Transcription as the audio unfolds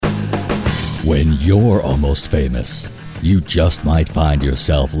When you're almost famous, you just might find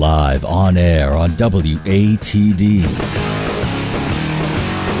yourself live on air on WATD.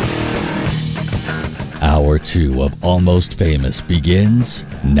 Hour 2 of Almost Famous begins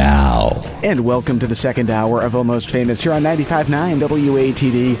now. And welcome to the second hour of Almost Famous here on 95.9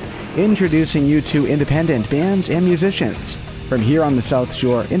 WATD, introducing you to independent bands and musicians from here on the South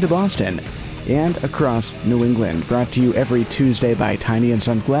Shore into Boston and across New England, brought to you every Tuesday by Tiny and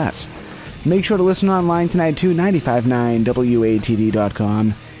Sons Glass. Make sure to listen online tonight to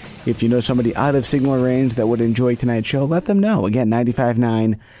 959WATD.com. If you know somebody out of signal range that would enjoy tonight's show, let them know. Again,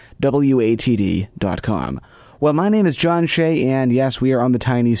 959WATD.com. Well, my name is John Shea, and yes, we are on the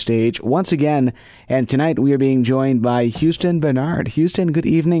Tiny stage once again. And tonight we are being joined by Houston Bernard. Houston, good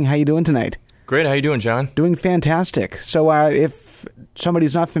evening. How you doing tonight? Great. How you doing, John? Doing fantastic. So if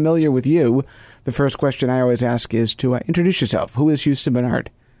somebody's not familiar with you, the first question I always ask is to introduce yourself. Who is Houston Bernard?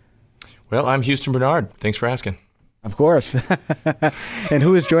 Well, I'm Houston Bernard. Thanks for asking. Of course. And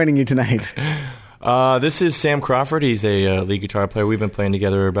who is joining you tonight? This is Sam Crawford. He's a lead guitar player. We've been playing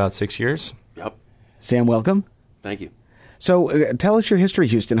together about 6 years. Yep. Sam, welcome. Thank you. So tell us your history,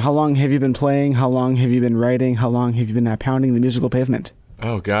 Houston. How long have you been playing? How long have you been writing? How long have you been pounding the musical pavement?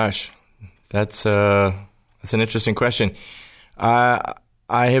 Oh, gosh. That's an interesting question. I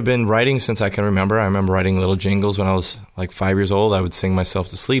have been writing since I can remember. I remember writing little jingles when I was like 5 years old. I would sing myself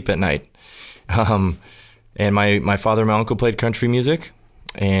to sleep at night. And my father and my uncle played country music,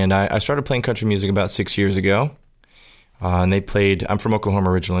 and I started playing country music about 6 years ago. And they played, I'm from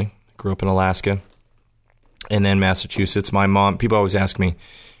Oklahoma originally, grew up in Alaska, and then Massachusetts. My mom, people always ask me,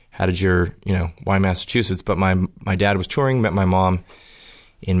 how did why Massachusetts? But my dad was touring, met my mom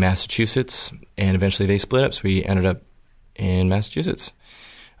in Massachusetts, and eventually they split up, so we ended up in Massachusetts.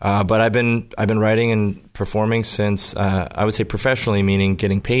 But I've been writing and performing since, I would say professionally, meaning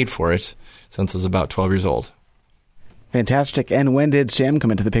getting paid for it, since I was about 12 years old. Fantastic. And when did Sam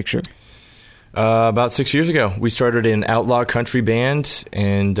come into the picture? About 6 years ago. We started an outlaw country band,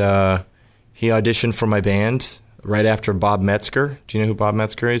 and he auditioned for my band right after Bob Metzger. Do you know who Bob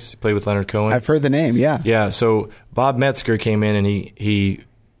Metzger is? He played with Leonard Cohen. I've heard the name, yeah. Yeah, so Bob Metzger came in, and he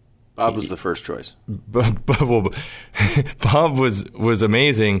Bob was the first choice. Bob was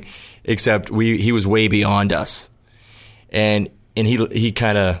amazing, except he was way beyond us, and he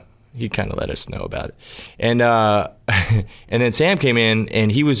kind of let us know about it, and then Sam came in,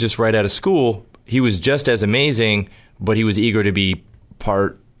 and he was just right out of school. He was just as amazing, but he was eager to be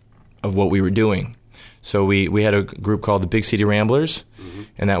part of what we were doing. So we had a group called the Big City Ramblers,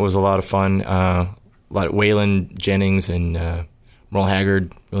 and that was a lot of fun. A lot of Waylon Jennings and Merle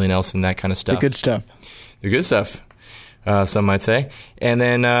Haggard, Willie Nelson, that kind of stuff. The good stuff. The good stuff, some might say. And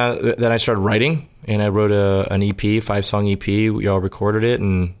then I started writing, and I wrote an EP, 5-song EP. We all recorded it,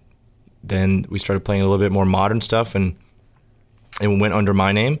 and then we started playing a little bit more modern stuff, and it went under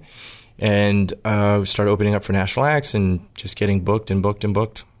my name. And we started opening up for national acts and just getting booked and booked and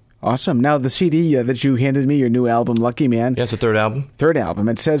booked. Awesome. Now, the CD that you handed me, your new album, Lucky Man. Yeah, it's the third album. Third album.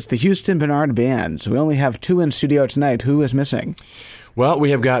 It says the Houston Bernard Band. So we only have 2 in studio tonight. Who is missing? Well,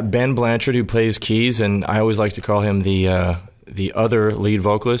 we have got Ben Blanchard, who plays keys, and I always like to call him the other lead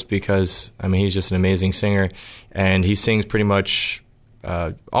vocalist because, I mean, he's just an amazing singer, and he sings pretty much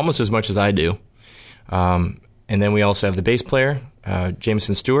almost as much as I do. And then we also have the bass player,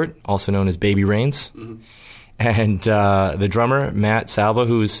 Jameson Stewart, also known as Baby Rains. Mm-hmm. And the drummer, Matt Salva,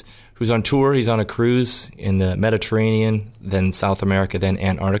 who's on tour. He's on a cruise in the Mediterranean, then South America, then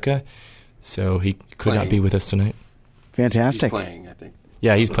Antarctica. So he could not be with us tonight. Fantastic. He's playing, I think.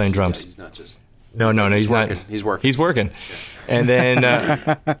 Yeah, he's playing drums. Yeah, he's not just... No, he's working. not. He's working. He's working. Yeah. And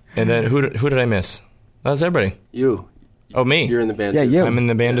then who did I miss? That was everybody. You. Oh, me. You're in the band, too. you. I'm in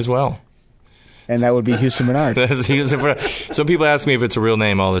the band as well. And that would be Houston Bernard. Some people ask me if it's a real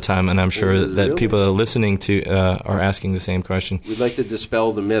name all the time, and I'm sure that people that are listening to are asking the same question. We'd like to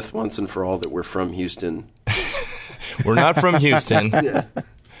dispel the myth once and for all that we're from Houston. We're not from Houston. Yeah.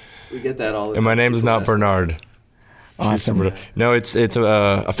 We get that all the time. And my name's not Bernard. Awesome. No, it's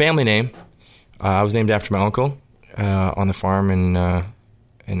a family name. I was named after my uncle on the farm in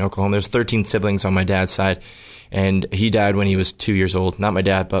Oklahoma. There's 13 siblings on my dad's side. And he died when he was 2 years old. Not my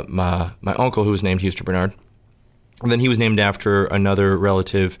dad, but my uncle, who was named Houston Bernard. And then he was named after another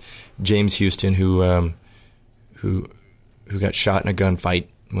relative, James Houston, who got shot in a gunfight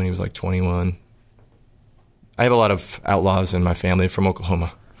when he was like 21. I have a lot of outlaws in my family from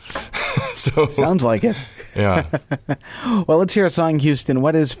Oklahoma. So sounds like it. Yeah. Well, let's hear a song, Houston.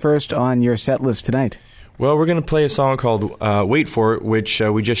 What is first on your set list tonight? Well, we're going to play a song called Wait For It, which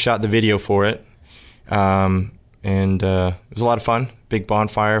we just shot the video for it. And it was a lot of fun. big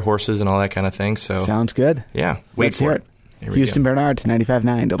bonfire, horses, and all that kind of thing. So sounds good. Yeah, wait Let's for hear it. Here we Houston go. Bernard,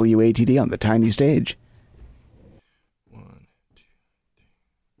 95.9 WATD on the tiny stage. 1, 2.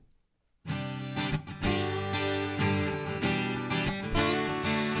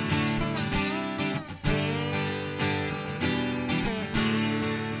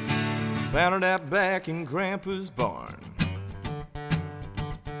 Found it out back in Grandpa's barn,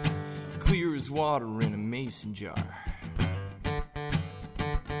 clear as water in a mason jar.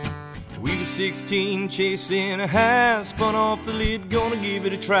 We were 16, chasing a high, spun off the lid, gonna give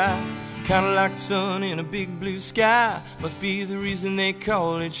it a try. Kinda like the sun in a big blue sky, must be the reason they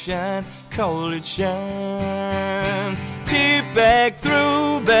call it shine, call it shine. Tip back,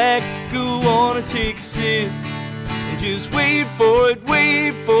 throw back, go on and take a sip, and just wait for it,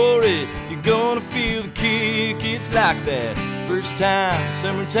 you're gonna feel the kick. It's like that first time,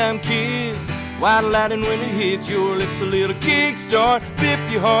 summertime kiss, white lightning when it hits your lips, a little kickstart, flip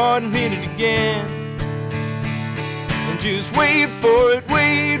your heart and hit it again. And just wait for it,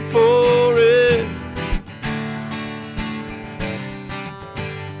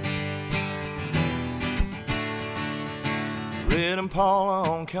 Red and Paula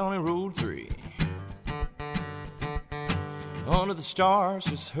on County Road 3, under the stars,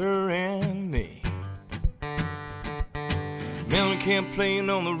 just her and me. Mellencamp playing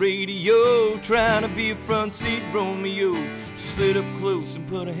on the radio, trying to be a front seat Romeo. She slid up close and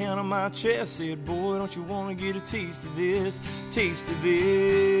put a hand on my chest, said, boy, don't you want to get a taste of this, taste of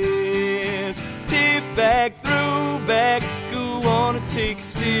this. Tip back, throw back, go on and take a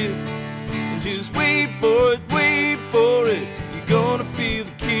sip, and just wait for it, you're gonna feel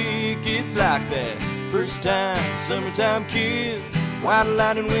the kick. It's like that first time, summertime kiss, white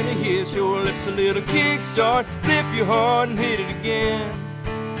lightning when it hits your lips, a little kickstart, flip your heart and hit it again.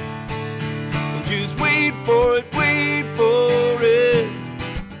 And just wait for it,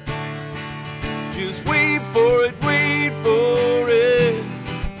 just wait for it,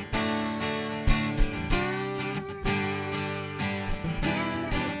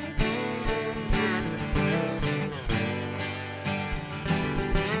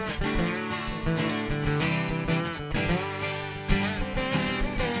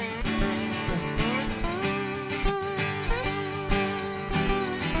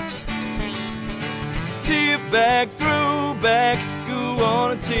 back, throw back, go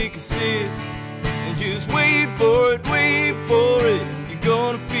on and take a sip, and just wait for it, you're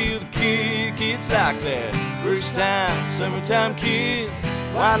gonna feel the kick. It's like that first time, summertime kiss,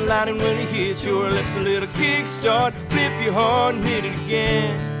 white lightning when it hits your lips, a little kickstart, flip your heart and hit it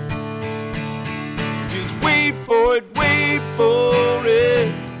again. Just wait for it, just wait for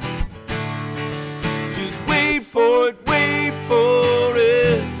it, just wait for it, just wait for it,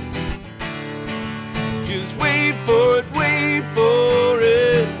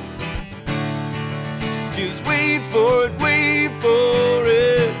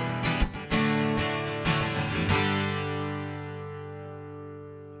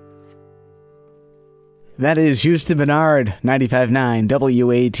 That is Houston Bernard, 95.9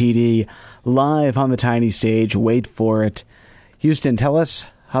 WATD, live on the tiny stage. Wait for it. Houston, tell us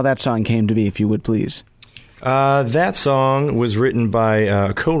how that song came to be, if you would, please. That song was written by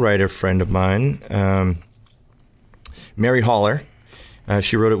a co-writer friend of mine, Mary Haller.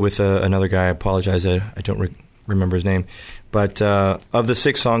 She wrote it with another guy. I apologize, I don't remember his name. But of the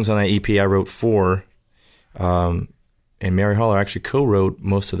 6 songs on that EP, I wrote 4. And Mary Haller actually co-wrote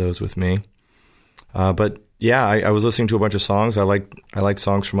most of those with me. But yeah, I was listening to a bunch of songs. I like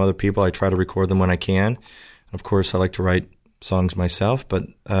songs from other people. I try to record them when I can. Of course, I like to write songs myself. But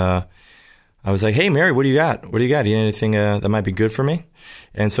I was like, hey, Mary, what do you got? Do you need anything that might be good for me?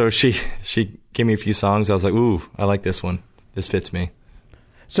 And so she gave me a few songs. I was like, ooh, I like this one. This fits me.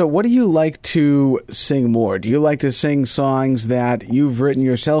 So what do you like to sing more? Do you like to sing songs that you've written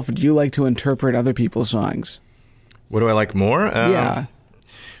yourself, or do you like to interpret other people's songs? What do I like more? Yeah.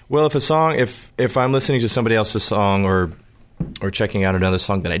 Well, if I'm listening to somebody else's song or checking out another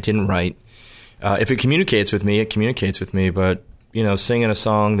song that I didn't write, if it communicates with me, it communicates with me. But singing a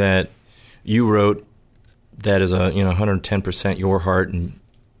song that you wrote that is 110% your heart, and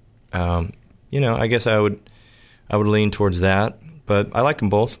I guess I would lean towards that. But I like them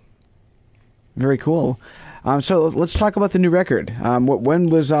both. Very cool. So let's talk about the new record. When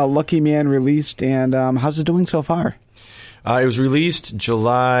was Lucky Man released, and how's it doing so far? It was released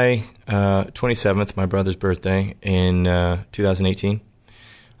July 27th, my brother's birthday, in 2018.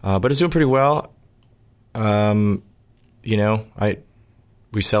 But it's doing pretty well. We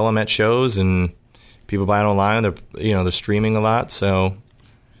sell them at shows, and people buy it online. They're streaming a lot, so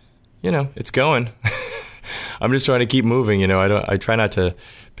it's going. I'm just trying to keep moving. I try not to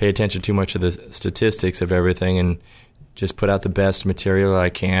pay attention too much to the statistics of everything, and just put out the best material I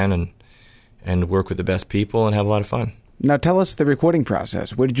can, and work with the best people and have a lot of fun. Now tell us the recording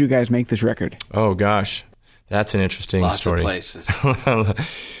process. Where did you guys make this record? Oh gosh, that's an interesting story. Lots of places.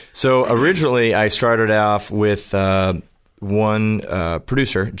 So originally, I started off with one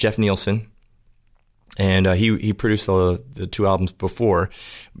producer, Jeff Nielsen, and he produced the 2 albums before,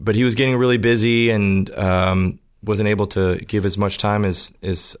 but he was getting really busy and wasn't able to give as much time as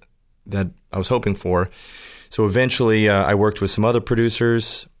that I was hoping for. So eventually, I worked with some other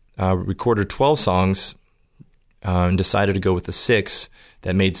producers, recorded 12 songs, and decided to go with the 6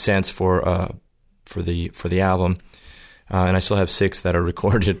 that made sense for the album. And I still have 6 that are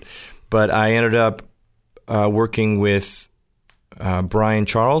recorded. But I ended up working with Brian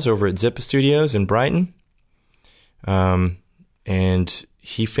Charles over at Zippa Studios in Brighton. And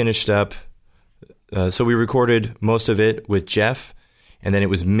he finished up. So we recorded most of it with Jeff, and then it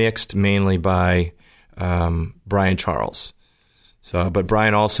was mixed mainly by Brian Charles. But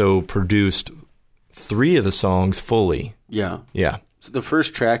Brian also produced 3 of the songs fully. Yeah. Yeah. So the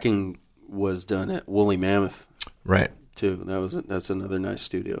first tracking was done at Woolly Mammoth. Right. Too. That's another nice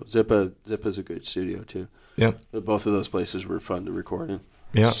studio. Zippa's a good studio too. Yep. But both of those places were fun to record in.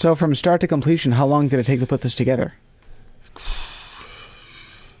 Yeah. So from start to completion, how long did it take to put this together?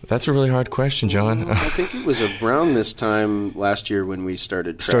 That's a really hard question, John. I think it was around this time last year when we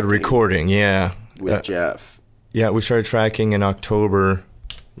started recording. Yeah. With Jeff. Yeah, we started tracking in October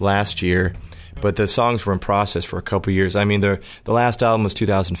last year, but the songs were in process for a couple years. I mean, the last album was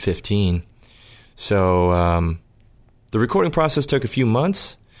 2015, so the recording process took a few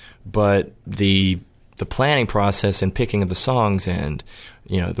months, but the planning process and picking of the songs and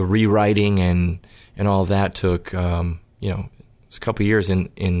the rewriting and all of that took it was a couple years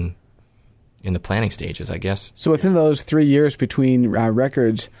in the planning stages, I guess. So within those 3 years between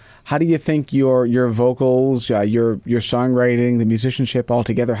records, how do you think your vocals, your songwriting, the musicianship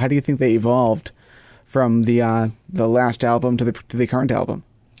altogether, how do you think they evolved from the last album to the current album?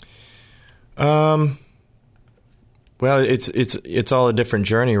 Well, it's all a different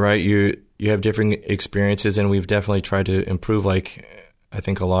journey, right? You have different experiences, and we've definitely tried to improve. Like I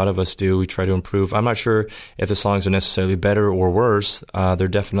think a lot of us do. We try to improve. I'm not sure if the songs are necessarily better or worse. They're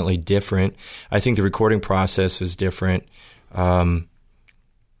definitely different. I think the recording process is different.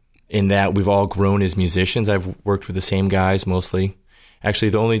 In that we've all grown as musicians. I've worked with the same guys mostly. Actually,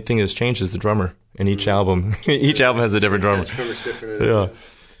 the only thing that's changed is the drummer in each album. Each album has a different drummer. Yeah, drummer's different. Yeah.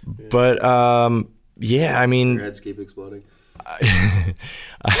 But I mean, your heads keep exploding.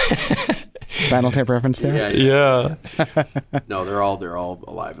 Spinal Tap reference there? Yeah. No, they're all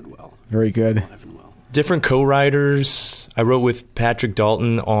alive and well. Very good. Alive and well. Different co-writers. I wrote with Patrick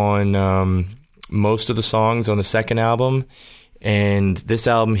Dalton on most of the songs on the second album. And this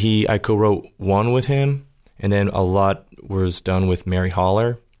album, I co-wrote one with him, and then a lot was done with Mary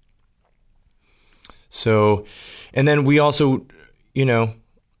Holler. So, and then we also,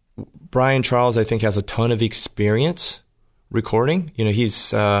 Brian Charles, I think, has a ton of experience recording.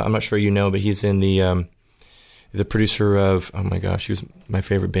 He's, I'm not sure but he's in the producer of, oh my gosh, he was my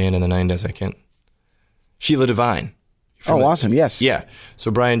favorite band in the 90s. Sheila Divine. Awesome, yes. Yeah.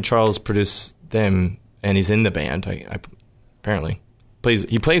 So Brian Charles produced them, and he's in the band, apparently.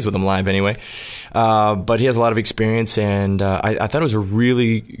 He plays with them live anyway. But he has a lot of experience, and I thought it was a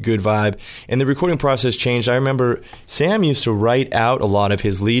really good vibe. And the recording process changed. I remember Sam used to write out a lot of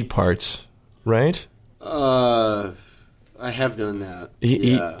his lead parts, right? I have done that.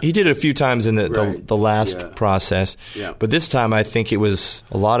 He did it a few times in the last process. Yeah. But this time I think it was,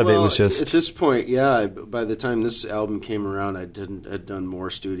 a lot of it was just... At this point, by the time this album came around, I'd done more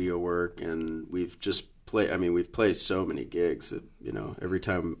studio work, and we've just we've played so many gigs that, every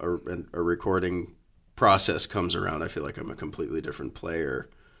time a recording process comes around, I feel like I'm a completely different player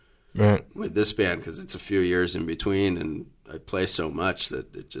with this band, because it's a few years in between, and I play so much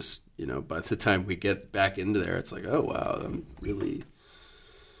that it just, by the time we get back into there, it's like, oh, wow, I'm really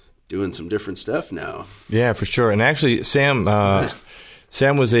doing some different stuff now. Yeah, for sure. And actually, Sam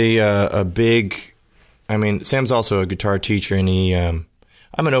was a big, Sam's also a guitar teacher, and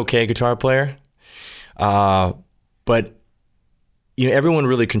I'm an okay guitar player. But everyone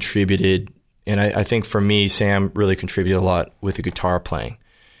really contributed, and I think for me, Sam really contributed a lot with the guitar playing.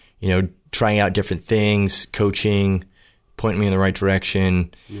 Trying out different things, coaching, pointing me in the right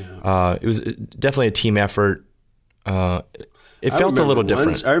direction. Yeah. It was definitely a team effort. It felt a little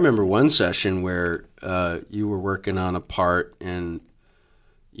different. I remember one session where you were working on a part, and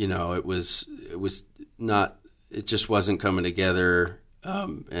it just wasn't coming together.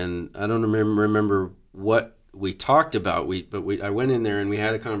 And I don't remember what we talked about, I went in there and we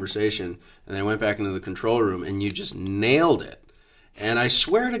had a conversation, and then I went back into the control room, and you just nailed it. And I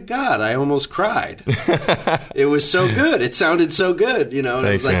swear to God, I almost cried. It was so good. It sounded so good, And Thanks,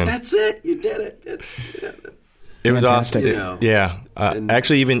 I was like, man. "That's it. You did it." It was Fantastic. awesome.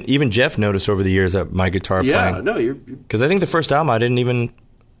 Actually, even Jeff noticed over the years that my guitar playing. No, you're Because I think the first album I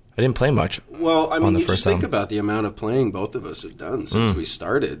didn't play much. well. I mean, on the you just first think album. about the amount of playing both of us have done since we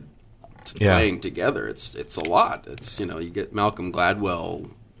started playing together. It's a lot. It's you get Malcolm Gladwell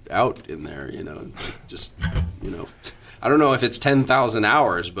out in there. Just I don't know if it's 10,000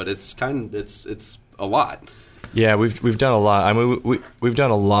 hours, but it's a lot. Yeah, we've done a lot. I mean, we've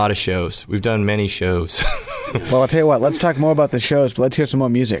done a lot of shows. We've done many shows. Well, I'll tell you what. Let's talk more about the shows, but let's hear some more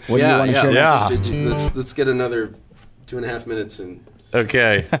music. What do you want to share? Yeah. Let's get another 2.5 minutes in.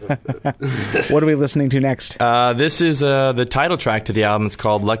 Okay. What are we listening to next? This is the title track to the album. It's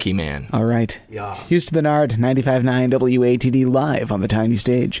called Lucky Man. All right. Yeah. Houston Bernard, 95.9 WATD live on the tiny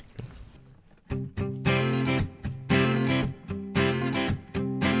stage.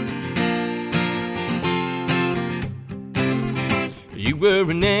 You were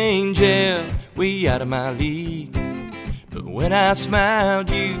an angel, way out of my league. But when I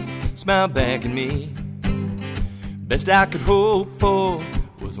smiled, you smiled back at me. Best I could hope for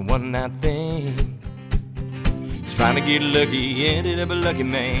was a one-night thing. Just trying to get lucky, ended up a lucky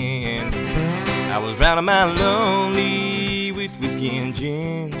man. I was drowning my lonely with whiskey and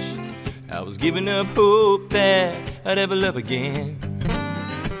gin. I was giving up hope that I'd ever love again.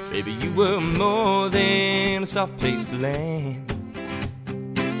 Baby, you were more than a soft place to land.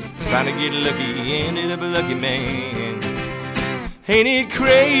 Trying to get lucky, ended up a lucky man. Ain't it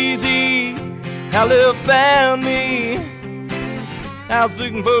crazy how love found me? I was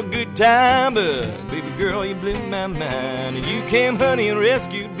looking for a good time, but baby girl, you blew my mind. And you came, honey, and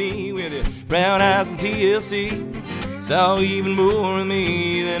rescued me with your brown eyes and TLC. Saw even more of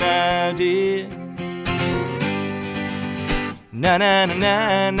me than I did. Na na na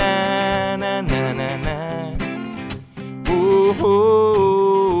na na na na na na. Oh, oh.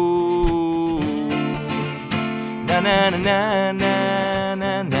 Na na na na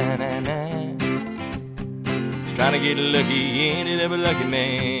na na na na. Just trying to get lucky, ended up a lucky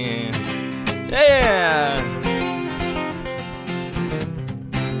man. Yeah.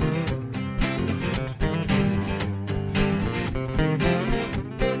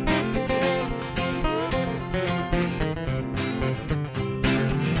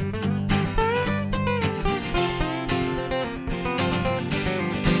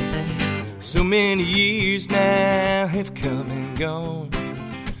 So many years now have come and gone.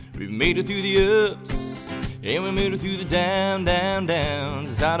 We've made it through the ups, and we made it through the down, down,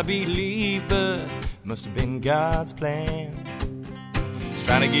 downs. It's hard to believe, but must have been God's plan. Just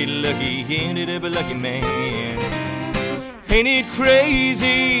trying to get lucky, ended up a lucky man. Ain't it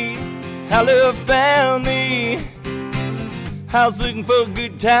crazy how love found me? I was looking for a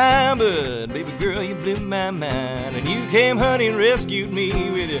good time, but baby girl, you blew my mind. And you came, honey, and rescued me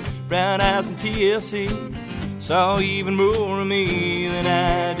with your brown eyes and TLC. Saw even more of me than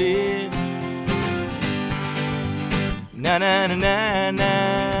I did. Na na na na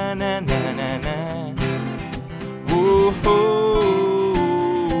na na na na na. Oh, oh.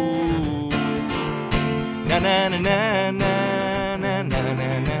 Na na na na na na na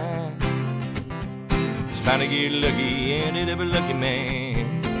na na. Trying to get lucky, ended up a lucky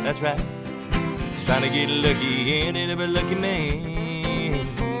man. That's right. Just trying to get lucky, ended up a lucky man.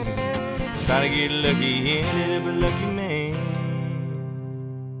 Just trying to get lucky, ended up a lucky man.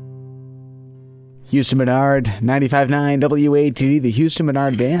 Houston Bernard, 95.9 WATD, the Houston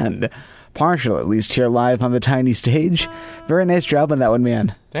Bernard Band. Partial, at least, here live on the tiny stage. Very nice job on that one,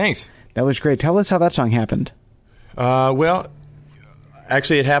 man. Thanks. That was great. Tell us how that song happened. Well,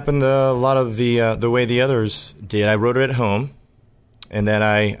 actually, it happened a lot of the way the others did. I wrote it at home, and then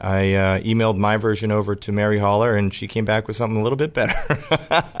I emailed my version over to Mary Haller, and she came back with something a little bit better.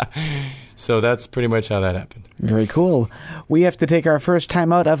 So that's pretty much how that happened. Very cool. We have to take our first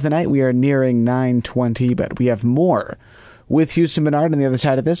time out of the night. We are nearing 9:20, but we have more with Houston Bernard on the other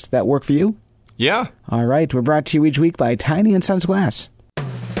side of this. Does that work for you? Yeah. All right. We're brought to you each week by Tiny and Sons Glass.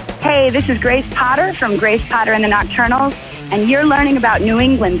 Hey, this is Grace Potter from Grace Potter and the Nocturnals, and you're learning about New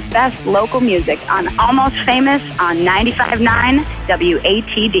England's best local music on Almost Famous on 95.9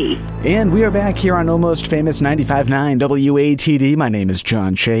 WATD. And we are back here on Almost Famous 95.9 WATD. My name is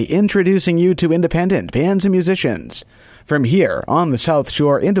John Shea, introducing you to independent bands and musicians from here on the South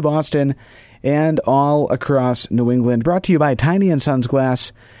Shore into Boston and all across New England. Brought to you by Tiny and Sons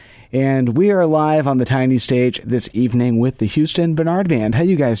Glass. And we are live on the tiny stage this evening with the Houston Bernard Band. How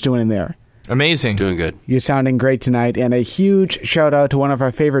you guys doing in there? Amazing. Doing good. You're sounding great tonight, and a huge shout out to one of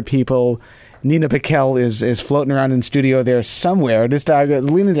our favorite people. Nina Piquel is floating around in studio there somewhere. Just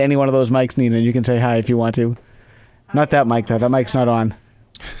lean into any one of those mics, Nina, and you can say hi if you want to. Not that mic, though. That mic's not on.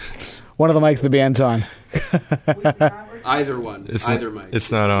 One of the mics the band's on. Either one. Either mic.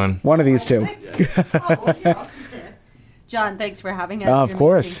 It's not on. One of these two. John, thanks for having us. Of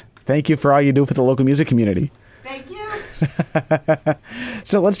course. Thank you for all you do for the local music community. Thank you.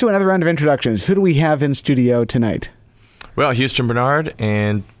 So let's do another round of introductions. Who do we have in studio tonight? Well, Houston Bernard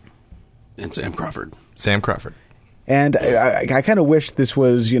and Sam Crawford. Sam Crawford. And I kind of wish this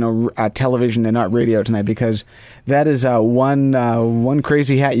was, television and not radio tonight, because that is one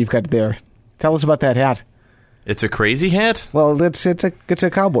crazy hat you've got there. Tell us about that hat. It's a crazy hat? Well, it's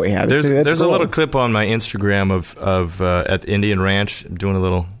a cowboy hat. There's cool. a little clip on my Instagram of at the Indian Ranch doing a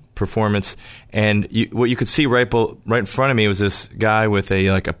little performance, and what you could see right in front of me was this guy with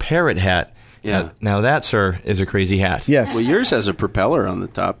a parrot hat. Yeah. Now that, sir, is a crazy hat. Yes. Well, yours has a propeller on the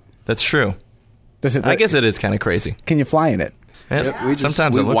top. That's true. I guess it is kind of crazy. Can you fly in it? Yeah,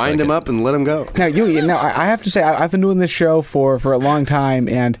 sometimes we it looks wind like him it. up and let him go. Now, I have to say, I've been doing this show for a long time,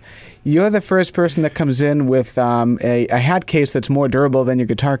 and you're the first person that comes in with a hat case that's more durable than your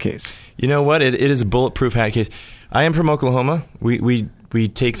guitar case. You know what? It is a bulletproof hat case. I am from Oklahoma. We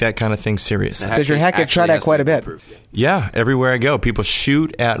take that kind of thing serious. Does your hat get shot at quite a bit? Yeah, everywhere I go, people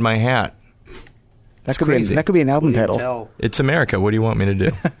shoot at my hat. That could be an album title. It's America. What do you want me to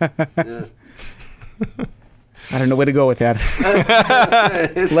do? I don't know where to go with that.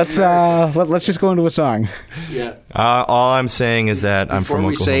 Let's just go into a song. Yeah. All I'm saying is that I'm from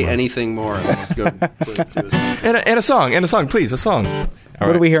Oklahoma. Before we say anything more, let's go. And a song, please, a song. All What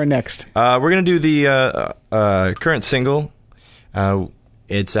right. are we hearing next? We're going to do the current single.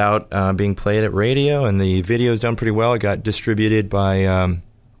 It's out being played at radio, and the video's done pretty well. It got distributed by,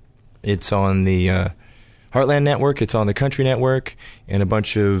 it's on the Heartland Network, it's on the Country Network, and a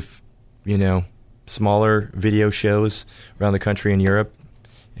bunch of, smaller video shows around the country in Europe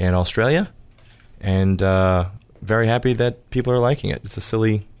and Australia. And very happy that people are liking it. It's a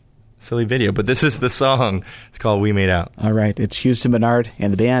silly video, but this is the song. It's called We Made Out. All right, it's Houston Bernard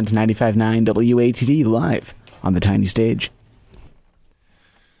and the band 95.9 WATD live on the tiny stage.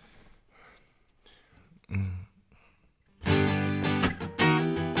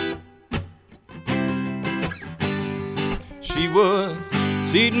 She was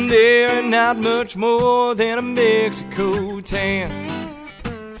sitting there, not much more than a Mexico tan.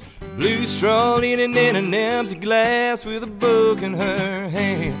 Blue straw leaning in an empty glass with a book in her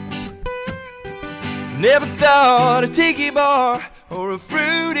hand. Never thought a tiki bar or a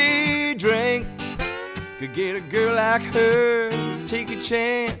fruity drink could get a girl like her to take a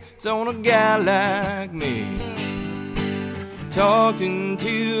chance on a guy like me. Talked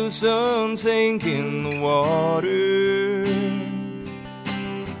until the sun sank in the water.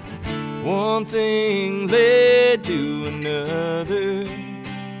 One thing led to another.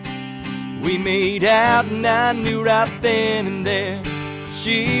 We made out and I knew right then and there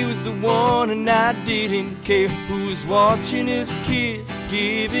she was the one, and I didn't care who was watching us kiss,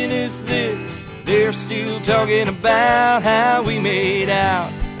 giving us lip. They're still talking about how we made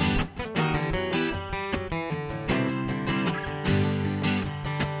out.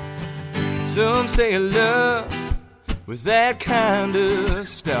 Some say love with that kind of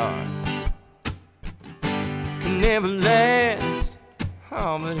start can never last.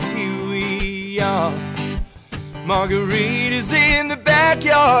 Oh, but here we are. Margaritas in the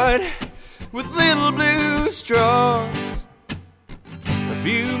backyard with little blue straws. A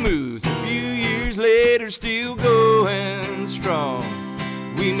few moves, a few years later, still going strong.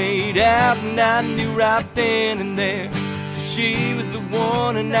 We made out and I knew right then and there she was the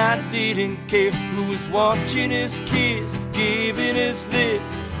one, and I didn't care who was watching us kiss, giving us lip.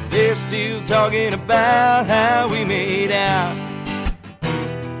 They're still talking about how we made out.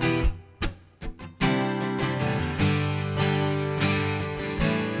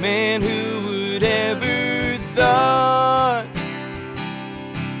 Man, who would ever thought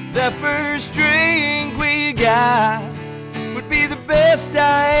that first drink we got would be the best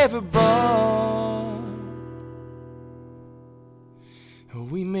I ever bought?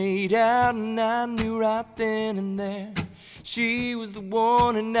 We made out and I knew right then and there she was the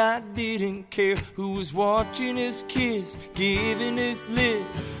one, and I didn't care who was watching us kiss, giving us lip.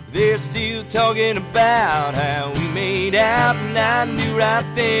 They're still talking about how we made out, and I knew right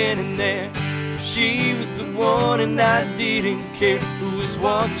then and there she was the one, and I didn't care who was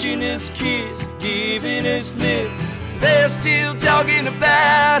watching us kiss, giving us lip. They're still talking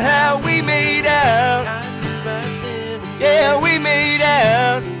about how we made out. Yeah, we made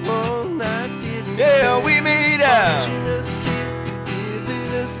out. Yeah, we made out.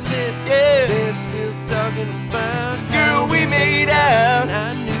 Yeah, they're still talking about. Girl, we made out.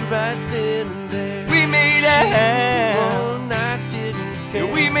 I knew right then and there. We made out. Oh, I didn't care.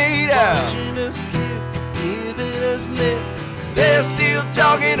 Yeah, we made out. Watching us kiss, giving us lip. They're still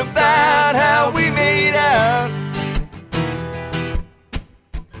talking about how we made out.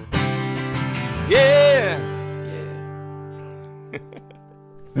 Yeah.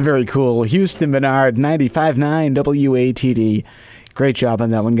 Very cool. Houston Bernard, 95.9 WATD. Great job on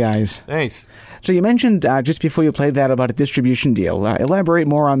that one, guys. Thanks. So you mentioned just before you played that about a distribution deal. Elaborate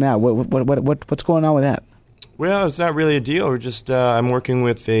more on that. What's going on with that? Well, it's not really a deal. We're just I'm working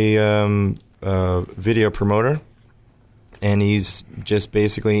with a video promoter, and he's just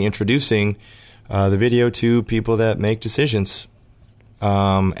basically introducing the video to people that make decisions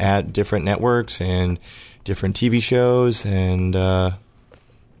at different networks and different TV shows, and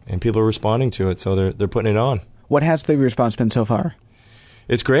people are responding to it, so they're putting it on. What has the response been so far?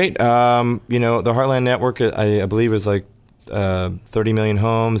 It's great. The Heartland Network, I believe, is like 30 million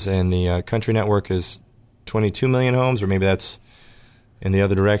homes, and the Country Network is 22 million homes, or maybe that's in the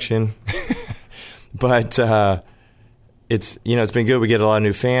other direction. But it's been good. We get a lot of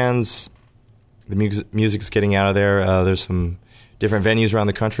new fans. The music's getting out of there. There's some different venues around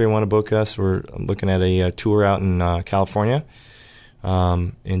the country want to book us. We're looking at a tour out in California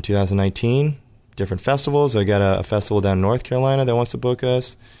in 2019. Different festivals. I got a festival down in North Carolina that wants to book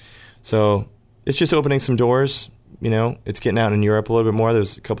us. So it's just opening some doors. It's getting out in Europe a little bit more.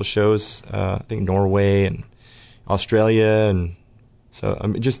 There's a couple shows, I think Norway and Australia, and so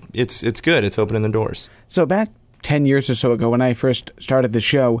it's good. It's opening the doors. So back 10 years or so ago when I first started the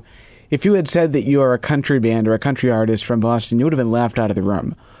show, if you had said that you are a country band or a country artist from Boston, you would have been laughed out of the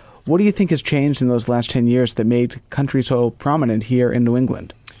room. What do you think has changed in those last 10 years that made country so prominent here in New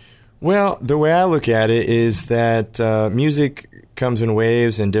England? Well, the way I look at it is that music comes in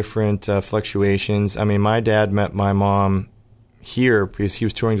waves and different fluctuations. I mean, my dad met my mom here because he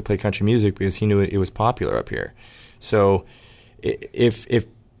was touring to play country music because he knew it was popular up here. So if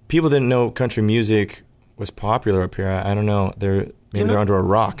people didn't know country music was popular up here, I don't know. They're under a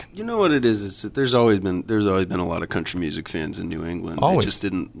rock. You know what it is? It's that there's always been a lot of country music fans in New England. Always. They just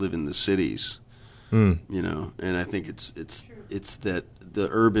didn't live in the cities. Mm. And I think it's that the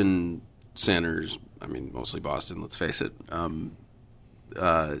urban centers, I mean, mostly Boston, let's face it,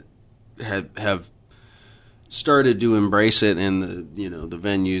 have started to embrace it, and the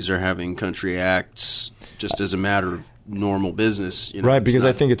venues are having country acts just as a matter of normal business. Right, because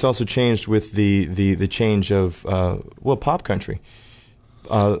I think it's also changed with the change of pop country.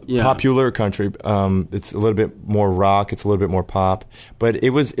 Popular country. It's a little bit more rock. It's a little bit more pop. But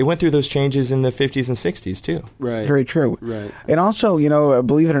it went through those changes in the 50s and 60s too. Right. Very true. Right. And also,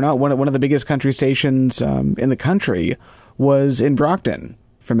 believe it or not, one of the biggest country stations in the country was in Brockton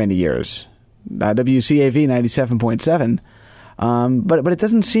for many years. WCAV 97.7. But it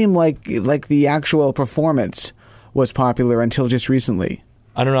doesn't seem like the actual performance was popular until just recently.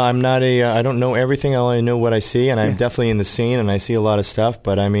 I don't know. I'm not I don't know everything. I only know what I see, and I'm definitely in the scene, and I see a lot of stuff.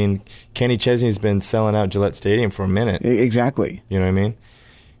 But I mean, Kenny Chesney's been selling out Gillette Stadium for a minute. Exactly. You know what I mean?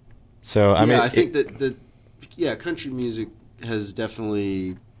 So I mean, I think that country music has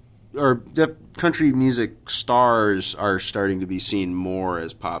definitely, country music stars are starting to be seen more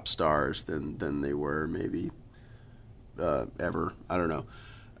as pop stars than they were maybe ever. I don't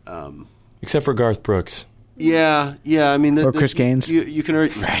know. Except for Garth Brooks. Yeah. I mean, or Chris Gaines. You can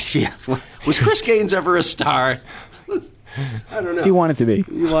right. Yeah. Was Chris Gaines ever a star? I don't know. He wanted to be.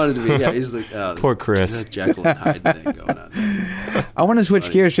 Yeah, he's like poor Chris. Jekyll and Hyde thing going on. I want to switch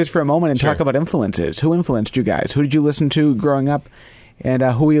gears just for a moment and talk about influences. Who influenced you guys? Who did you listen to growing up, and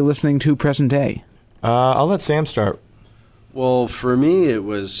who are you listening to present day? I'll let Sam start. Well, for me, it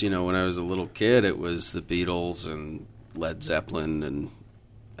was when I was a little kid, it was the Beatles and Led Zeppelin, and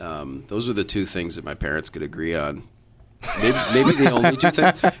those are the two things that my parents could agree on. Maybe the only two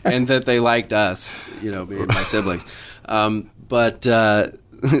things, and that they liked us, me and my siblings. But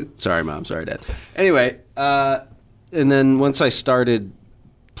sorry, Mom. Sorry, Dad. Anyway, and then once I started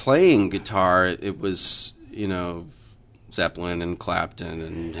playing guitar, it was, Zeppelin and Clapton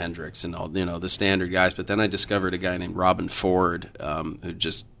and Hendrix and all, the standard guys. But then I discovered a guy named Robin Ford, who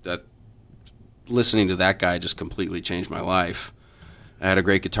just, listening to that guy just completely changed my life. I had a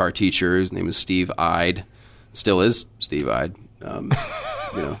great guitar teacher. His name was Steve Ide. Still is Steve Ide.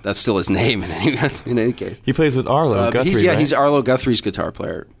 That's still his name in any case. He plays with Arlo Guthrie, right? He's Arlo Guthrie's guitar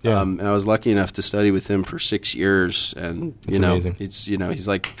player. Yeah. And I was lucky enough to study with him for 6 years. And, That's amazing. he's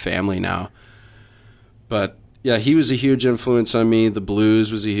like family now. But Yeah, he was a huge influence on me. The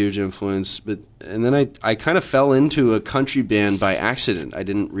blues was a huge influence. And then I kind of fell into a country band by accident. I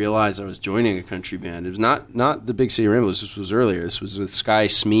didn't realize I was joining a country band. It was not the Big City Ramblers. This was earlier. This was with Sky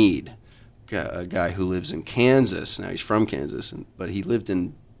Smead, a guy who lives in Kansas. Now he's from Kansas, but he lived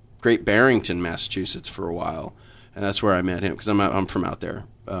in Great Barrington, Massachusetts for a while. And that's where I met him because I'm from out there,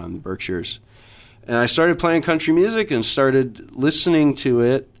 in the Berkshires. And I started playing country music and started listening to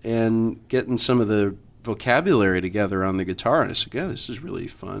it and getting some of the vocabulary together on the guitar, and I said, "Yeah, this is really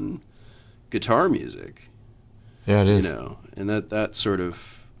fun guitar music." Yeah, it is. You know, and that sort of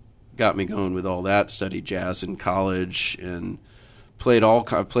got me going with all that. Studied jazz in college and played all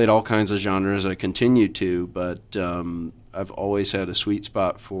kinds of genres. I continue to, but I've always had a sweet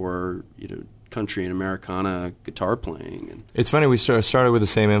spot for country and Americana guitar playing. And it's funny, we started with the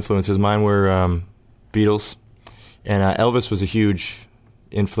same influences. Mine were Beatles, and Elvis was a huge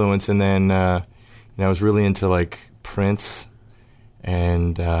influence, and then I was really into like Prince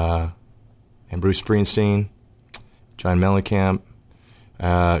and Bruce Springsteen, John Mellencamp,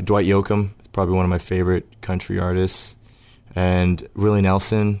 Dwight Yoakam is probably one of my favorite country artists, and Willie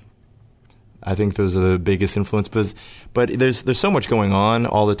Nelson. I think those are the biggest influences. But there's so much going on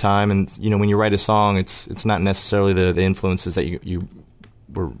all the time, and when you write a song, it's not necessarily the influences that you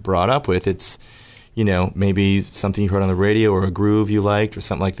were brought up with. It's maybe something you heard on the radio or a groove you liked or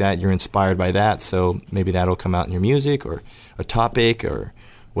something like that. You're inspired by that, so maybe that'll come out in your music or a topic or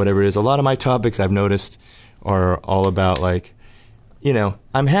whatever it is. A lot of my topics I've noticed are all about like,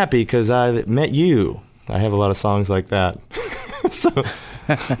 I'm happy because I met you. I have a lot of songs like that. So,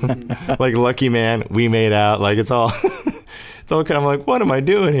 like Lucky Man, We Made Out. Like it's all kind of like, what am I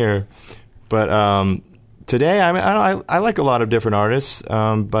doing here? But today, I like a lot of different artists,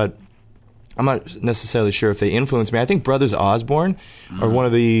 but I'm not necessarily sure if they influence me. I think Brothers Osborne are one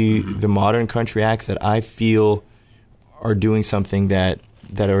of the modern country acts that I feel are doing something that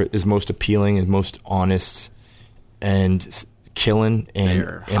is most appealing and most honest and killing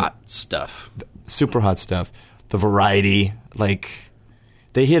and hot stuff. Super hot stuff. The variety, like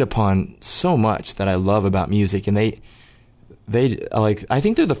they hit upon so much that I love about music, and they like, I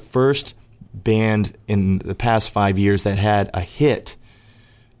think they're the first band in the past 5 years that had a hit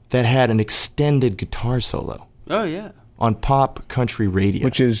that had an extended guitar solo. Oh, yeah. On pop country radio.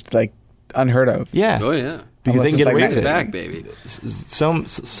 Which is, like, unheard of. Yeah. Oh, yeah. Because Unless they can get it's away like with it. Back, baby.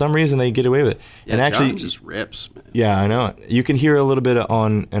 Some reason they get away with it. Yeah, and actually, John just rips, man. Yeah, I know. You can hear a little bit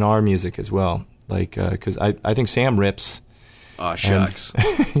in our music as well. Like, because I think Sam rips. Oh, shucks.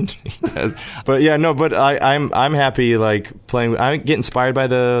 He does. But yeah, no, but I'm happy, like, playing. I get inspired by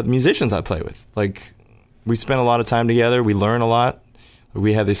the musicians I play with. Like, we spend a lot of time together. We learn a lot.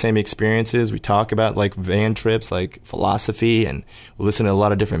 We have the same experiences. We talk about like van trips, like philosophy, and we listen to a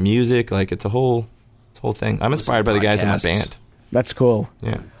lot of different music. Like it's a whole thing. I'm inspired by the guys in my band. That's cool.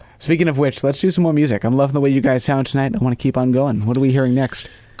 Yeah. Speaking of which, let's do some more music. I'm loving the way you guys sound tonight. I want to keep on going. What are we hearing next?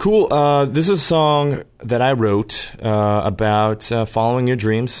 Cool. This is a song that I wrote about following your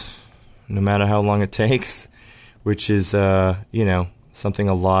dreams, no matter how long it takes, which is something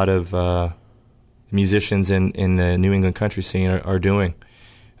a lot of musicians in the New England country scene are doing.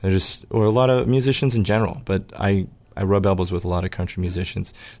 Or a lot of musicians in general, but I rub elbows with a lot of country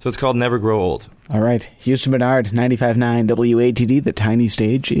musicians. So it's called Never Grow Old. All right. Houston Bernard, 95.9 WATD, the tiny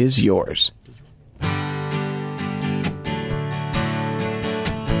stage is yours.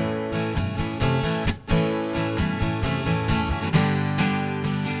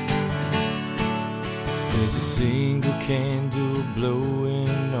 There's a single candle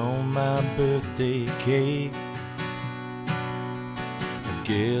blowing on my birthday cake. I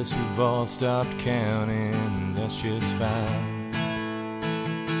guess we've all stopped counting, that's just fine.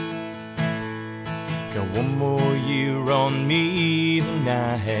 Got one more year on me than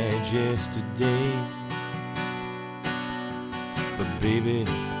I had yesterday. But baby,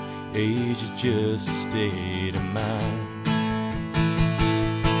 age is just a state of mind.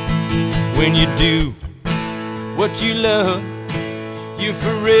 When you do what you love, you're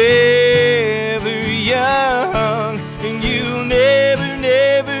forever young, and you'll never,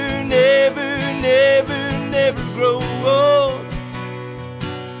 never, never, never, never grow old.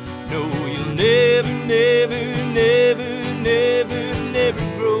 No, you'll never, never, never, never,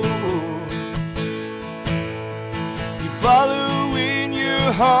 never grow old. You follow in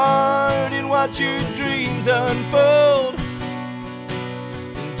your heart and watch your dreams unfold.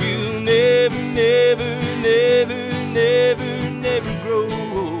 You'll never, never, never, never, never grow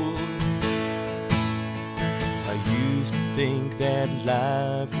old. I used to think that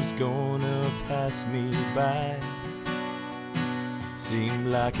life was gonna pass me by, seemed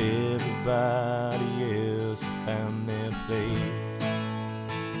like everybody else had found their place.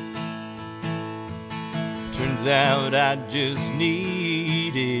 Turns out I just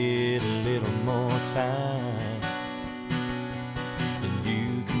needed a little more time, and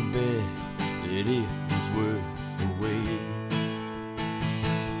you can bet that it was worth the wait.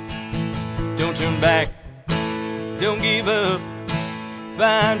 Don't turn back, don't give up,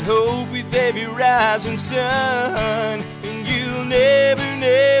 find hope with every rising sun, and you'll never,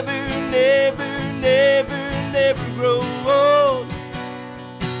 never, never, never, never grow old.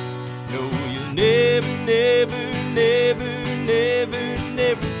 No, you'll never, never, never, never,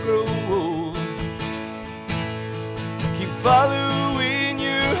 never grow old. Keep following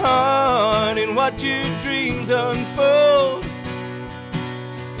your heart and watch your dreams unfold,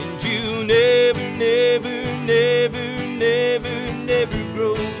 and you'll never, never, never, never, never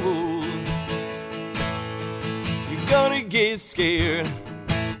grow old. You're gonna get scared,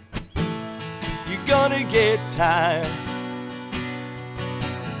 you're gonna get tired.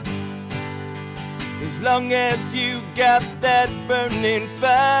 As long as you got that burning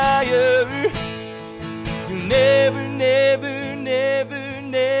fire, you'll never, never, never,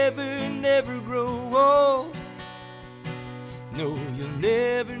 never, never grow old. No, you'll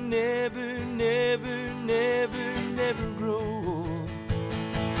never, never, never, never, never grow old.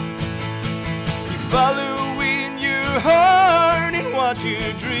 Keep following your heart and watch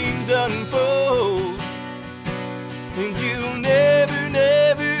your dreams unfold, and you'll never,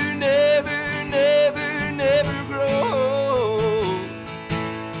 never, never, never, never grow old.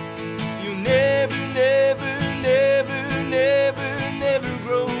 You'll never, never, never, never, never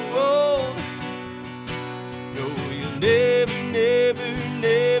grow old. No, you'll never, never,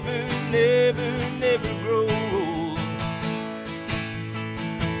 never, never, never grow old.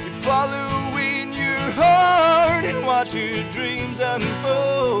 You're following your heart and watch your dreams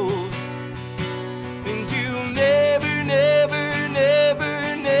unfold, and you'll never, never,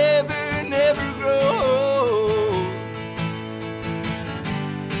 never, never, never grow old.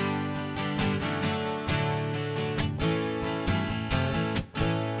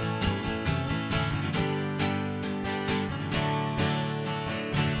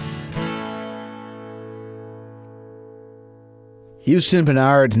 Houston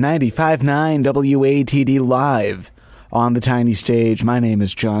Bernard, 95.9 WATD live on the tiny stage. My name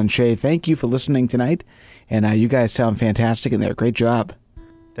is John Shea. Thank you for listening tonight, and you guys sound fantastic in there. Great job.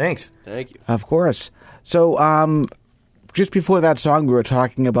 Thanks. Thank you. Of course. So, just before that song, we were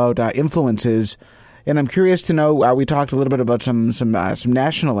talking about influences, and I'm curious to know. We talked a little bit about some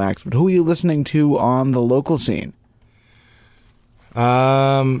national acts, but who are you listening to on the local scene?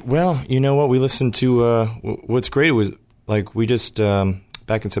 Well, you know what? We listened to. What's great was like we just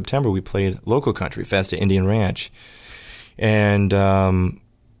back in September we played local country fest at Indian Ranch, and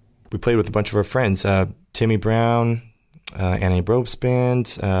we played with a bunch of our friends. Timmy Brown, Annie Bropes Band,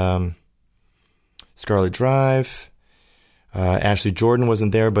 Scarlet Drive. Ashley Jordan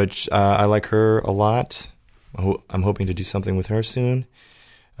wasn't there, but I like her a lot. I'm hoping to do something with her soon.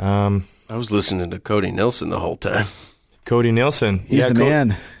 I was listening to Cody Nilsson the whole time. Cody Nilsson. He's the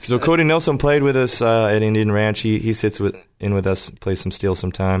man. So Cody Nilsson played with us at Indian Ranch. He sits in with us, plays some steel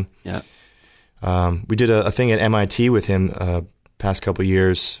sometime. Yeah. We did a thing at MIT with him past couple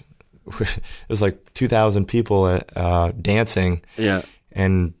years. It was like 2,000 people dancing. Yeah.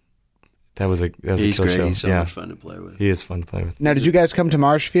 And that was a He's cool great. show. He's so much fun to play with. He is fun to play with. Now, did you guys come to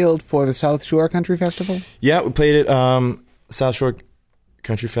Marshfield for the South Shore Country Festival? Yeah, we played at South Shore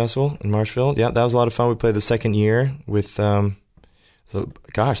Country Festival in Marshfield. Yeah, that was a lot of fun. We played the second year with, there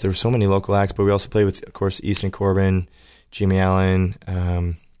were so many local acts, but we also played with, of course, Easton Corbin, Jimmy Allen,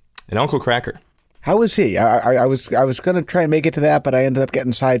 and Uncle Cracker. How was he? I was going to try and make it to that, but I ended up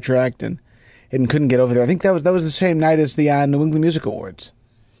getting sidetracked and couldn't get over there. I think that was the same night as the New England Music Awards.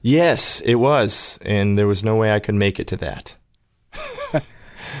 Yes, it was, and there was no way I could make it to that.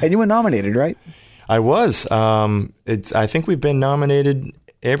 And you were nominated, right? I was. I think we've been nominated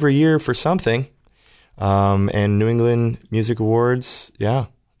every year for something. And New England Music Awards, yeah,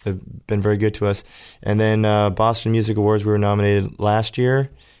 they've been very good to us. And then Boston Music Awards, we were nominated last year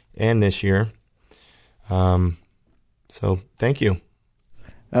and this year. So thank you.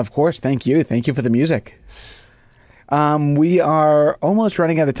 Of course, thank you. Thank you for the music. We are almost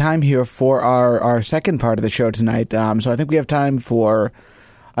running out of time here for our second part of the show tonight. So I think we have time for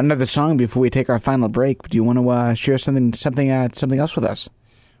another song before we take our final break. Do you want to share something else with us?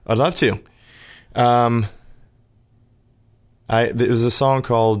 I'd love to. There was a song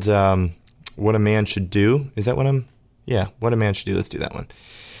called "What a Man Should Do." Is that what I'm? Yeah, "What a Man Should Do." Let's do that one.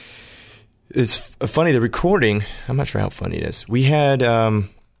 It's funny, the recording, I'm not sure how funny it is. We had a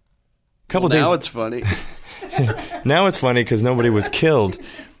couple days. Now it's funny. Now it's funny because nobody was killed.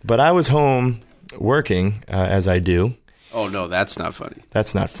 But I was home working, as I do. Oh, no, that's not funny.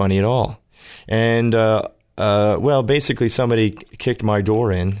 That's not funny at all. And, well, basically somebody kicked my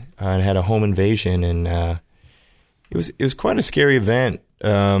door in and had a home invasion. And it was quite a scary event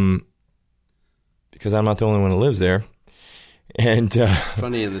because I'm not the only one who lives there. And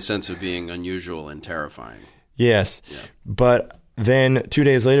funny in the sense of being unusual and terrifying. Yes. Yeah. But then 2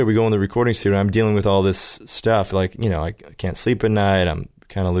 days later, we go in the recording studio. I'm dealing with all this stuff. Like, you know, I can't sleep at night. I'm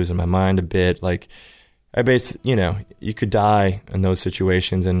kind of losing my mind a bit. Like, you could die in those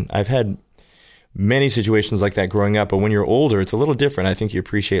situations. And I've had many situations like that growing up. But when you're older, it's a little different. I think you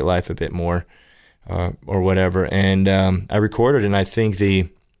appreciate life a bit more or whatever. And I recorded, and I think the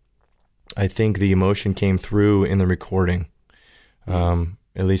emotion came through in the recording.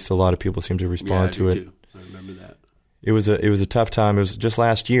 At least a lot of people seem to respond to it. Too. I remember that. It was a tough time. It was just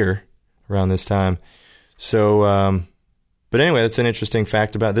last year around this time. So, but anyway, that's an interesting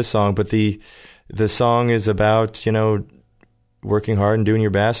fact about this song. But the song is about, working hard and doing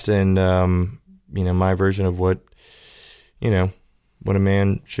your best, and my version of what a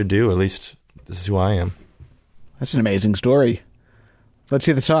man should do. At least this is who I am. That's an amazing story. Let's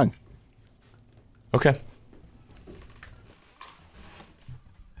see the song. Okay.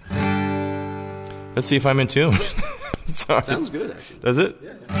 Let's see if I'm in tune. Sorry. Sounds good, actually. Does it?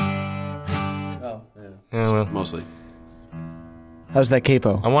 Yeah. Oh, yeah. Yeah, well. Mostly. How's that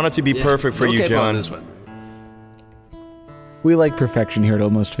capo? I want it to be perfect for you, John. On this one. We like perfection here at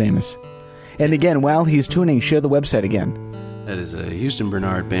Almost Famous. And again, while he's tuning, share the website again. That is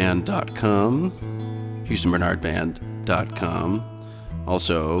HoustonBernardBand.com. HoustonBernardBand.com.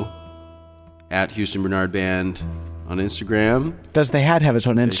 Also, at Houston Bernard Band on Instagram. Does the hat have its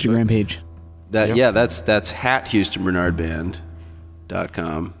own Instagram page? Yep. Yeah, that's hat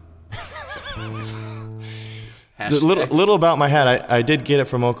HoustonBernardBand.com. little about my hat. I did get it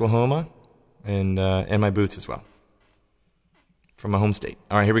from Oklahoma, and my boots as well, from my home state.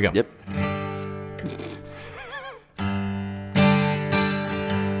 All right, here we go. Yep.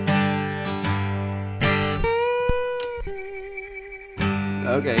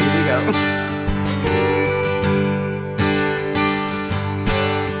 Okay, here we go.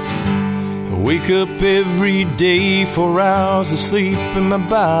 Wake up every day, 4 hours of sleep and my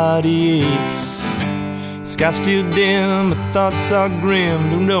body aches. Sky's still dim, my thoughts are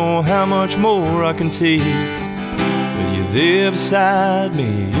grim. Don't know how much more I can take. But you're there beside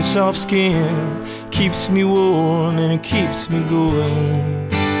me, your soft skin keeps me warm and it keeps me going.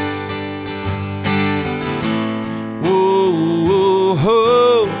 Whoa, whoa,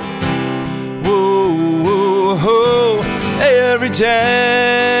 whoa, whoa, whoa. Every time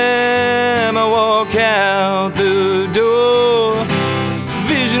I walk out the door,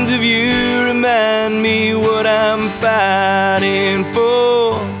 visions of you remind me what I'm fighting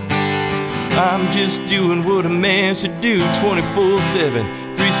for. I'm just doing what a man should do, 24/7,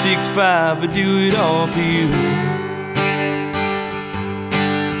 365. I do it all for you.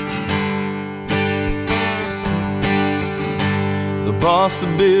 The boss, the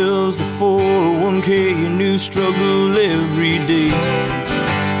bills, the 401k, a new struggle every day.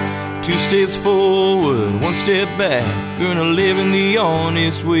 2 steps forward, 1 step back, gonna live in the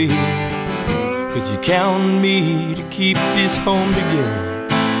honest way. 'Cause you count on me to keep this home together,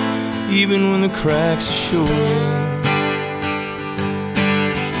 even when the cracks are showing.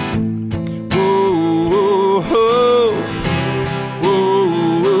 Whoa, whoa, whoa,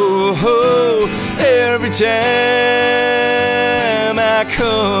 whoa, whoa, whoa. Every time I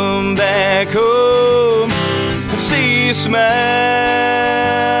come back home, I see you smile,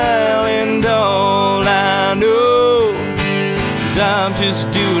 and all I know is I'm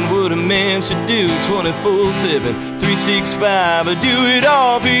just doing what a man should do, 24/7, 365. I do it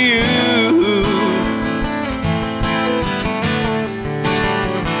all for you.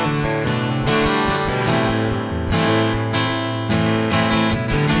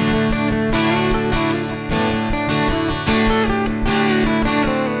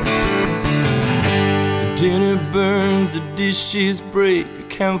 Dinner burns, the dishes break,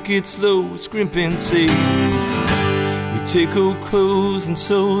 account gets low, scrimping safe. We take old clothes and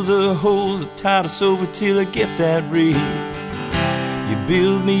sew the holes that tide us over till I get that raise. You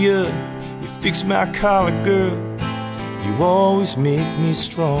build me up, you fix my collar, girl, you always make me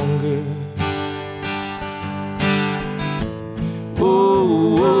stronger.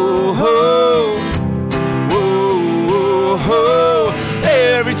 Whoa, whoa, whoa, whoa, whoa, whoa.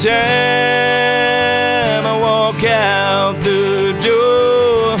 Every time out the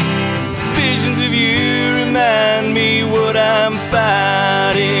door,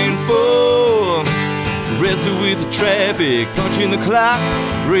 traffic, punching the clock,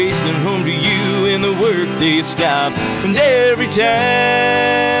 racing home to you in the workday stops. And every time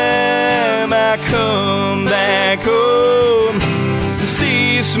I come back home to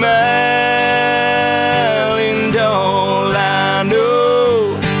see you smile, and all I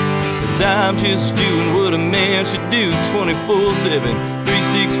know is I'm just doing what a man should do, 24/7,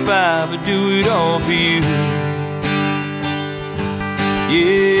 365, I do it all for you.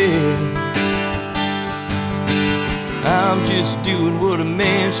 Yeah, I'm just doing what a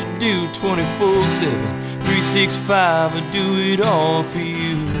man should do, 24/7, 365, I do it all for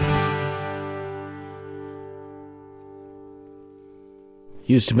you.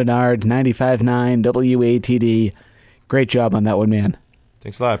 Houston Bernard, 95.9 WATD. Great job on that one, man.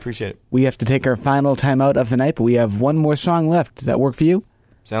 Thanks a lot. I appreciate it. We have to take our final time out of the night, but we have one more song left. Does that work for you?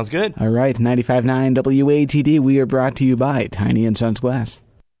 Sounds good. All right, 95.9 WATD. We are brought to you by Tiny & Sons Glass.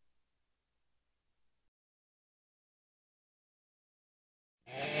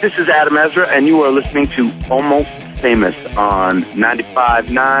 This is Adam Ezra, and you are listening to Almost Famous on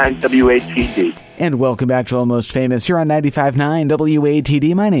 95.9 WATD. And welcome back to Almost Famous here on 95.9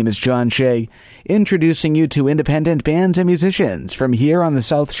 WATD. My name is John Shea, introducing you to independent bands and musicians from here on the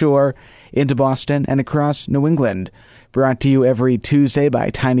South Shore into Boston and across New England. Brought to you every Tuesday by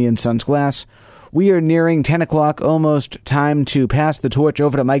Tiny & Sons Glass. We are nearing 10 o'clock, almost time to pass the torch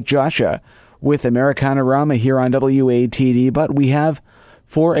over to Mike Joshua with Americana-Rama here on WATD, but we have,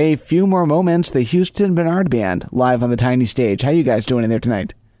 for a few more moments, the Houston Bernard Band live on the tiny stage. How you guys doing in there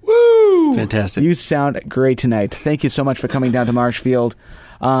tonight? Woo! Fantastic. You sound great tonight. Thank you so much for coming down to Marshfield.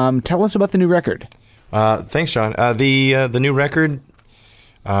 Tell us about the new record. Thanks, John. The new record,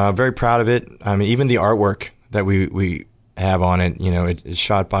 very proud of it. I mean, even the artwork that we have on it, you know, it's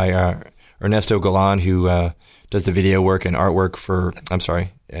shot by Ernesto Galan, who does the video work and artwork for,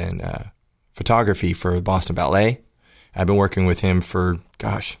 photography for Boston Ballet. I've been working with him for,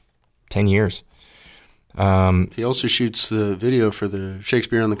 10 years. He also shoots the video for the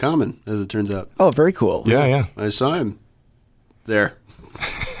Shakespeare on the Common, as it turns out. Oh, very cool. Yeah. I saw him there.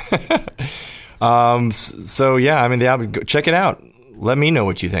 So yeah, I mean, the album, check it out. Let me know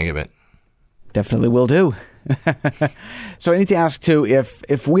what you think of it. Definitely will do. So I need to ask, too,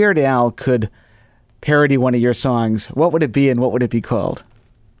 if Weird Al could parody one of your songs, what would it be and what would it be called?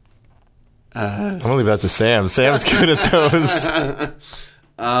 I'm going to leave that to Sam. Sam's good at those.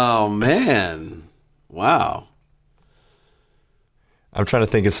 Oh, man. Wow. I'm trying to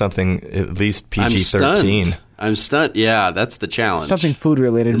think of something at least PG-13. I'm stunned. Yeah, that's the challenge. Something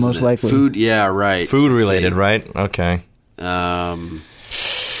food-related, most it? likely. Food, yeah, right. Food-related, right? Okay.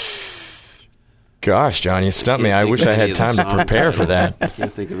 Gosh, John, you stumped me. I wish I had time to prepare for that. I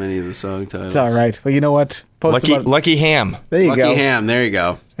can't think of any of the song titles. It's all right. Well, you know what? Lucky Ham. There you go. Lucky Ham. There you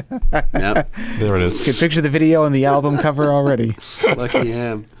go. Yep. There it is. You can picture the video and the album cover already. Lucky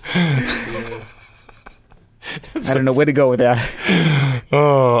Ham. I don't know where to go with that.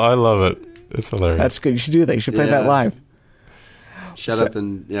 Oh, I love it. It's hilarious. That's good. You should do that. You should play that live. Shut up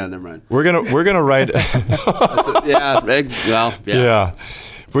and never mind. We're gonna write. Yeah.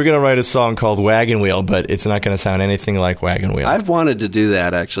 We're gonna write a song called Wagon Wheel, but it's not gonna sound anything like Wagon Wheel. I've wanted to do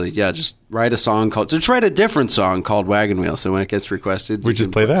that actually. Yeah, just write a different song called Wagon Wheel. So when it gets requested, we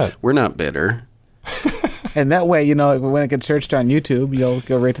just play that. We're not bitter. And that way, you know, when it gets searched on YouTube, you'll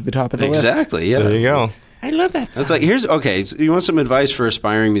go right to the top of the list. Exactly. Yeah. There you go. I love that. That's like, so you want some advice for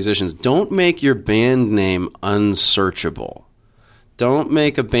aspiring musicians? Don't make your band name unsearchable. Don't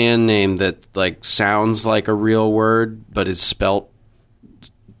make a band name that like sounds like a real word but is spelt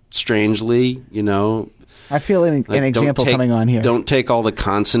strangely, you know. I feel an example coming on here. Don't take all the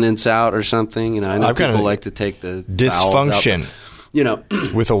consonants out or something. You know, I know people like to take the dysfunction. Out, you know,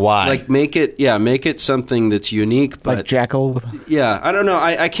 with a Y. Like make it something that's unique. But like Jackal. Yeah, I don't know.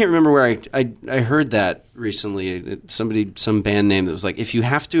 I can't remember where I heard that recently. Some band name that was like, if you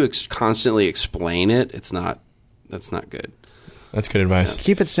have to constantly explain it, that's not good. That's good advice.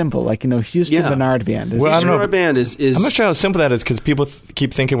 Keep it simple, like, you know, Houston Bernard Band. Well, Houston Bernard Band is. I'm not sure how simple that is because people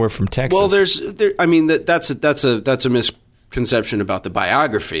keep thinking we're from Texas. Well, that's a misconception about the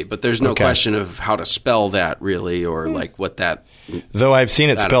biography, but there's no question of how to spell that really, or like what that. Though I've seen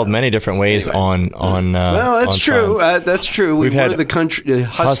it spelled many different ways on. Well, that's true. That's true. We've had the country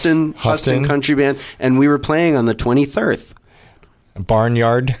Huston Country Band, and we were playing on the 23rd.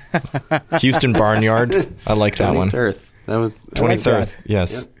 Barnyard, Houston Barnyard. I like that one. 23rd. That was 23rd.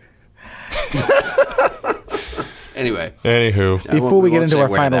 Yes. Yep. Anyway. Anywho. Before we get into our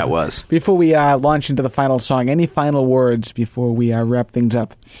final, that was. Before we launch into the final song, any final words before we wrap things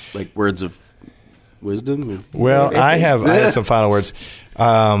up? Like words of wisdom? Well, I have some final words.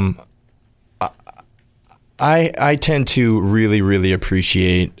 I I tend to really, really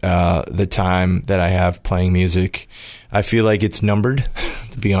appreciate the time that I have playing music. I feel like it's numbered,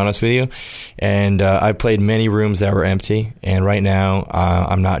 to be honest with you. And I've played many rooms that were empty, and right now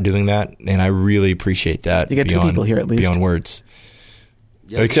I'm not doing that, and I really appreciate that. You get two people here at least. Beyond words.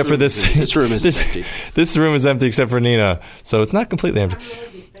 Yeah, except for this. This room is empty. This room is empty except for Nina, so it's not completely empty. I'm a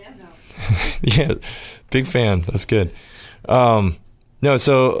really big fan, though. Yeah, big fan. That's good. No,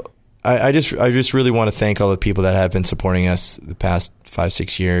 so I just really want to thank all the people that have been supporting us the past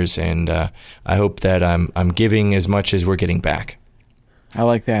 5-6 years, and I hope that I'm giving as much as we're getting back. I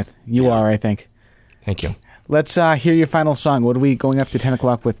like that. You are, I think. Thank you. Let's hear your final song. What are we going up to 10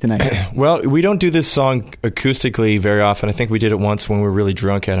 o'clock with tonight? Well, we don't do this song acoustically very often. I think we did it once when we were really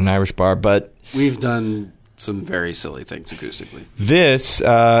drunk at an Irish bar, but We've done some very silly things acoustically. this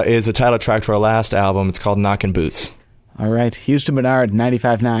is a title track to our last album. It's called Knockin' Boots. All right. Houston Bernard,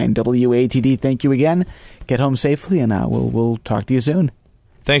 95.9 WATD. Thank you again. Get home safely, and we'll talk to you soon.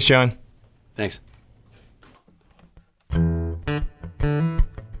 Thanks, John. Thanks.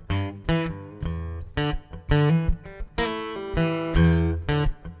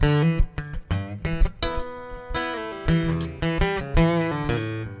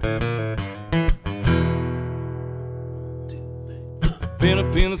 Been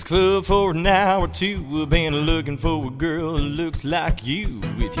up in this club for an hour or two. I've been looking for a girl that looks like you,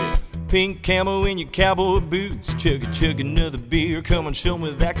 with your pink camo and your cowboy boots. Chug another beer, come and show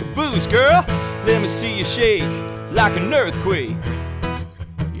me that caboose, girl. Let me see you shake like an earthquake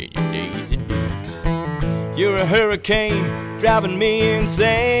in your Daisy Dukes. You're a hurricane, driving me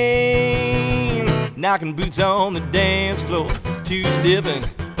insane. Knocking boots on the dance floor, two-stepping,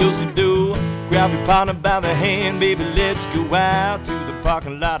 do-si-do. Grab your partner by the hand, baby, let's go out to the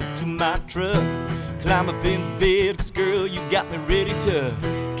parking lot or to my truck. Climb up in the bed, 'cause girl, you got me ready to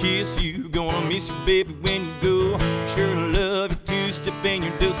kiss you. Gonna miss you, baby, when you go. Sure love you, two-step in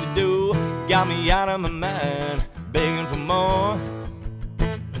your do-si-do. Got me out of my mind, begging for more.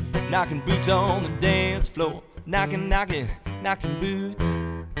 Knocking boots on the dance floor. Knocking boots.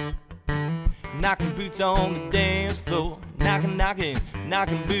 Knocking boots on the dance floor. Knocking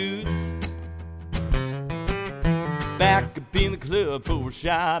boots. Back up in the club for a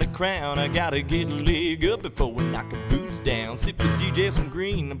shot of Crown. I gotta get a leg up before we knock the boots down. Slip the DJ some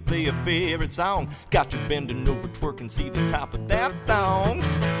green and play a favorite song. Got you bending over, twerking, see the top of that thong.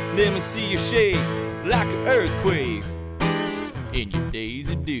 Let me see you shake like an earthquake in your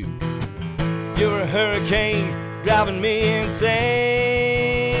Daisy Dukes. You're a hurricane, driving me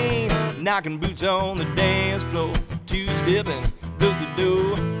insane. Knocking boots on the dance floor, two-stepping,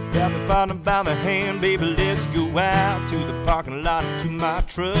 do-si-do. Grab my partner by the hand, baby, let's go out to the parking lot to my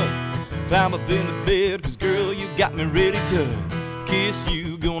truck. Climb up in the bed, 'cause girl, you got me ready to kiss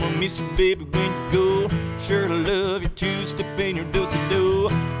you. Gonna miss you, baby, when you go. Sure to love you, two-step in your do-si-do.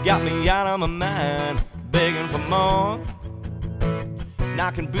 Got me out of my mind, begging for more.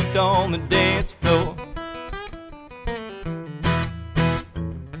 Knocking boots on the dance floor.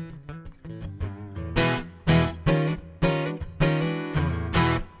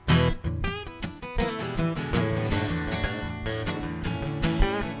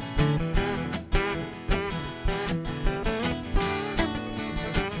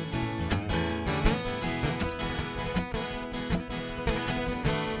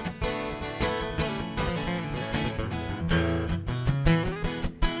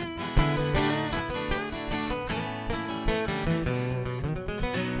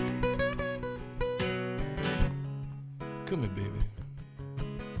 Come here, baby.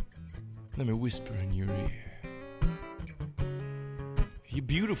 Let me whisper in your ear. You're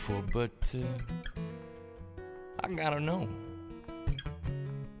beautiful, but I gotta know.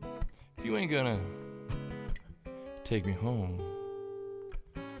 If you ain't gonna take me home,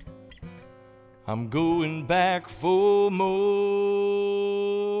 I'm going back for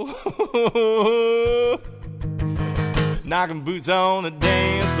more. Knocking boots on the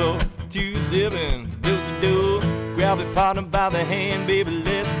dance floor, two-stepping, do-si-do. Grab the partner by the hand, baby,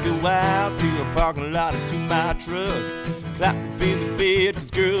 let's go out to the parking lot and to my truck. Clap up in the bed, 'cause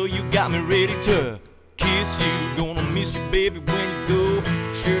girl, you got me ready to kiss you. Gonna miss you, baby, when you go.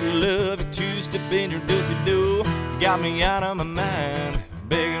 Sure to love you, two-step in your do-si-do. Got me out of my mind,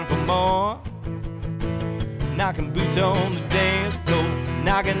 begging for more. Knocking boots on the dance floor.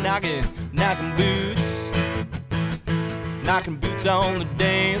 Knocking boots. Knocking boots on the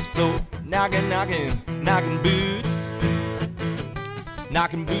dance floor. Knocking boots.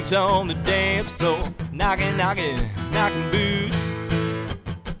 Knocking boots on the dance floor. Knocking boots.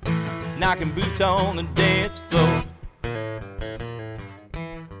 Knocking boots on the dance floor.